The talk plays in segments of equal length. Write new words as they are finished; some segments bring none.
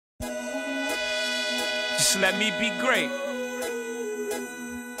Just let me be great.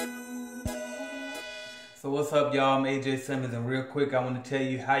 So what's up, y'all? I'm AJ Simmons, and real quick I want to tell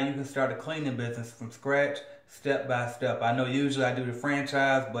you how you can start a cleaning business from scratch, step by step. I know usually I do the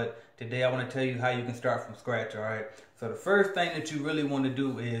franchise, but today I want to tell you how you can start from scratch, alright? So the first thing that you really want to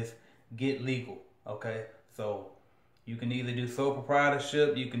do is get legal, okay? So you can either do sole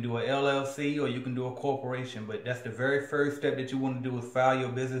proprietorship, you can do a LLC, or you can do a corporation, but that's the very first step that you want to do is file your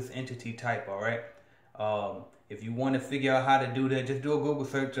business entity type, alright? If you want to figure out how to do that, just do a Google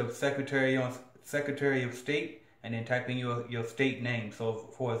search of Secretary of State and then type in your state name. So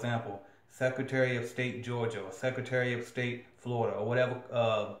for example, Secretary of State Georgia or Secretary of State Florida or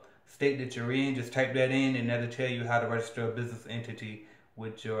whatever state that you're in, just type that in and that'll tell you how to register a business entity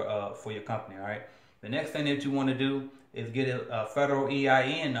with your for your company. All right. The next thing that you want to do is get a federal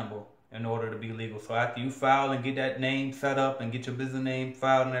EIN number in order to be legal. So after you file and get that name set up and get your business name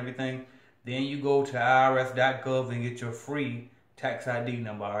filed and everything, then you go to irs.gov and get your free tax ID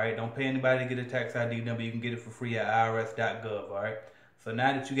number, all right? Don't pay anybody to get a tax ID number. You can get it for free at irs.gov, all right? So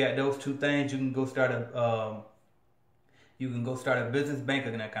now that you got those two things, you can go start a business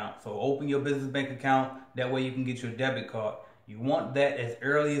banking account. So open your business bank account. That way you can get your debit card. You want that as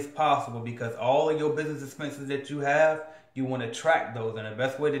early as possible because all of your business expenses that you have, you want to track those, and the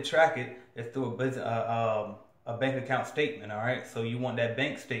best way to track it is through a bank account statement, all right? So you want that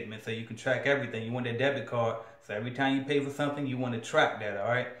bank statement so you can track everything. You want that debit card, so every time you pay for something, you want to track that, all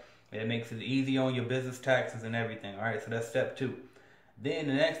right? It makes it easy on your business taxes and everything, all right? So that's step 2. Then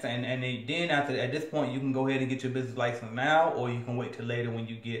the next thing, then after at this point, you can go ahead and get your business license now, or you can wait till later when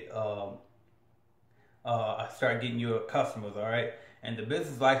you get start getting your customers, all right? And the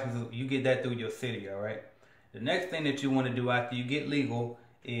business license, you get that through your city, all right? The next thing that you want to do after you get legal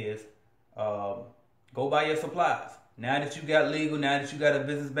is go buy your supplies. Now that you got legal, now that you got a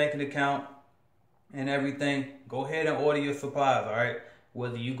business banking account and everything, go ahead and order your supplies, all right?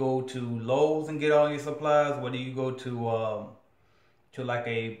 Whether you go to Lowe's and get all your supplies, whether you go to like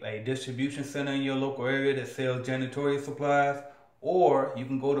a distribution center in your local area that sells janitorial supplies, or you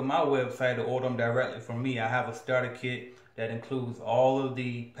can go to my website to order them directly from me. I have a starter kit that includes all of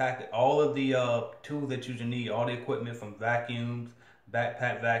the tools that you need, all the equipment from vacuums,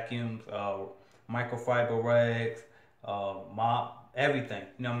 backpack vacuums, microfiber rags, mop, everything.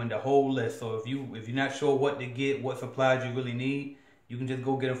 You know what I mean? The whole list. So if you're not sure what to get, what supplies you really need, you can just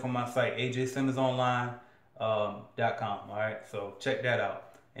go get them from my site, ajsimmonsonline.com. All right, so check that out.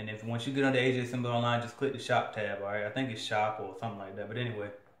 And if once you get on the AJ Simmons Online, just click the shop tab. All right, I think it's shop or something like that. But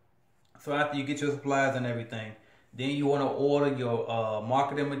anyway, so after you get your supplies and everything, then you want to order your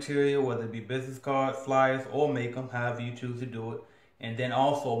marketing material, whether it be business cards, flyers, or make them, however you choose to do it. And then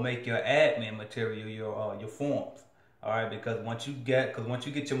also make your admin material, your forms. All right, because once you get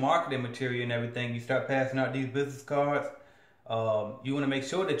your marketing material and everything, you start passing out these business cards. You want to make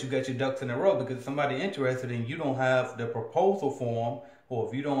sure that you got your ducks in a row, because if somebody interested and you don't have the proposal form, or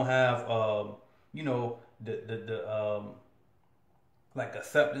if you don't have you know, the like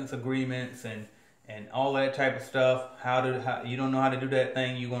acceptance agreements and all that type of stuff, how you don't know how to do that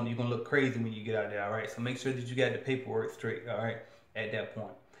thing, you're gonna look crazy when you get out there. All right, so make sure that you got the paperwork straight, all right, at that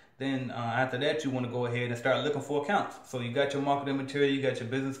point. Then after that, you want to go ahead and start looking for accounts. So you got your marketing material, you got your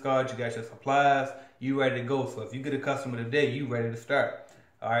business cards, you got your supplies, you ready to go. So if you get a customer today, you ready to start.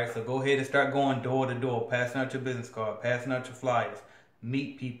 All right, so go ahead and start going door to door, passing out your business card, passing out your flyers.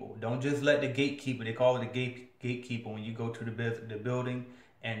 Meet people. Don't just let the gatekeeper, they call it the gatekeeper, when you go to the building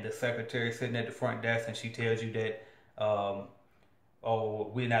and the secretary sitting at the front desk and she tells you that, oh,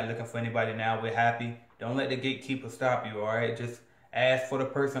 we're not looking for anybody now, we're happy. Don't let the gatekeeper stop you, all right? Just ask for the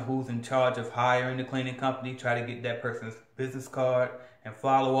person who's in charge of hiring the cleaning company. Try to get that person's business card and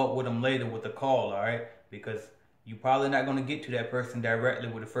follow up with them later with a call, all right? Because you're probably not going to get to that person directly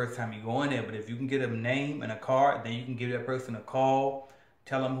with the first time you go in there. But if you can get a name and a card, then you can give that person a call,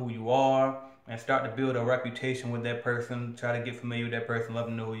 tell them who you are, and start to build a reputation with that person. Try to get familiar with that person, let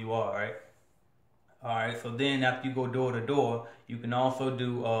them know who you are, all right? All right, so then after you go door to door, you can also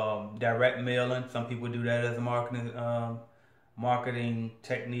do direct mailing. Some people do that as a marketing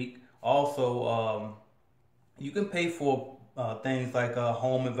technique. Also, you can pay for things like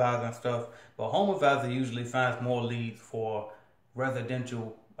Home Advisor and stuff, but Home Advisor usually finds more leads for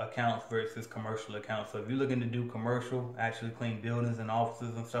residential accounts versus commercial accounts. So if you're looking to do commercial, actually clean buildings and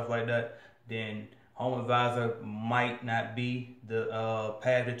offices and stuff like that, then Home Advisor might not be the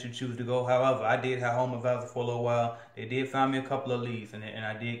path that you choose to go. However, I did have Home Advisor for a little while. They did find me a couple of leads, and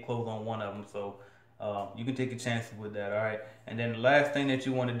I did close on one of them. So you can take your chances with that, all right? And then the last thing that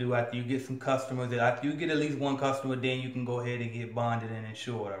you want to do after you get some customers, after you get at least one customer, then you can go ahead and get bonded and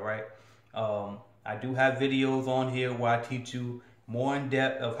insured, all right? I do have videos on here where I teach you more in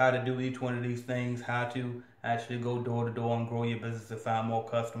depth of how to do each one of these things, how to actually go door to door and grow your business to find more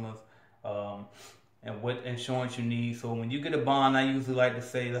customers, and what insurance you need. So when you get a bond, I usually like to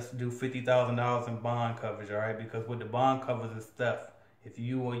say let's do $50,000 in bond coverage, all right? Because what the bond covers is theft. If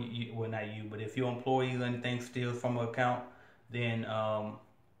you or you, well not you, but if your employees or anything steals from an account, then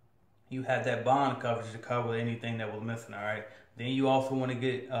you have that bond coverage to cover anything that was missing, all right? Then you also want to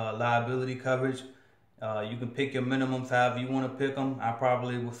get liability coverage. You can pick your minimums however you want to pick them. I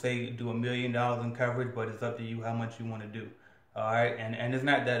probably will say do $1 million in coverage, but it's up to you how much you want to do. All right, and it's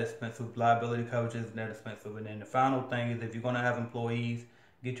not that expensive. Liability coverage isn't that expensive. And then the final thing is if you're going to have employees,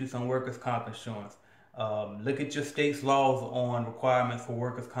 get you some workers' comp insurance. Look at your state's laws on requirements for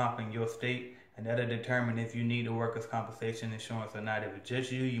workers' comp in your state, and that'll determine if you need a workers' compensation insurance or not. If it's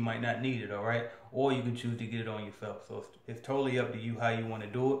just you might not need it, all right? Or you can choose to get it on yourself. So it's totally up to you how you want to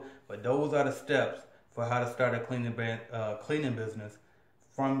do it. But those are the steps for how to start a cleaning business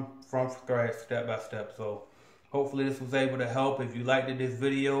from scratch, step by step. So hopefully this was able to help. If you liked this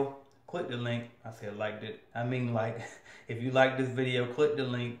video, click the link. I said liked it. I mean like, if you like this video, click the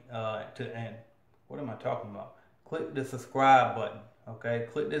link and what am I talking about? Click the subscribe button. Okay,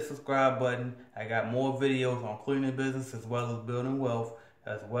 click the subscribe button. I got more videos on cleaning business as well as building wealth,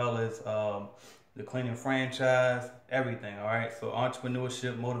 as well as the cleaning franchise, everything. All right, so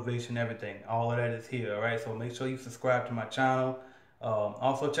entrepreneurship, motivation, everything. All of that is here. All right, so make sure you subscribe to my channel.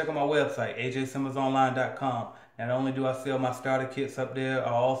 Also check out my website, ajsimmonsonline.com. Not only do I sell my starter kits up there,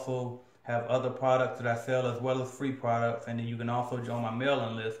 I also have other products that I sell as well as free products. And then you can also join my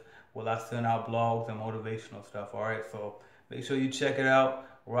mailing list where I send out blogs and motivational stuff. All right, so make sure you check it out.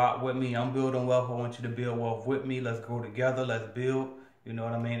 Rock with me. I'm building wealth. I want you to build wealth with me. Let's grow together. Let's build. You know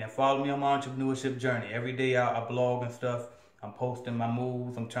what I mean? And follow me on my entrepreneurship journey. Every day I blog and stuff. I'm posting my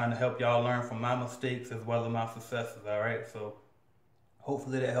moves. I'm trying to help y'all learn from my mistakes as well as my successes. All right, so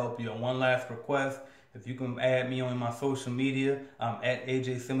hopefully that helped you. And one last request, if you can add me on my social media, I'm at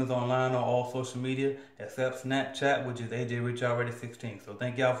AJ Simmons Online on all social media, except Snapchat, which is AJ Rich Already 16. So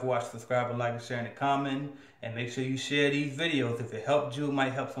thank y'all for watching, subscribing, liking, sharing, and commenting. And make sure you share these videos. If it helped you, it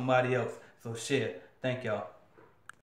might help somebody else. So share. Thank y'all.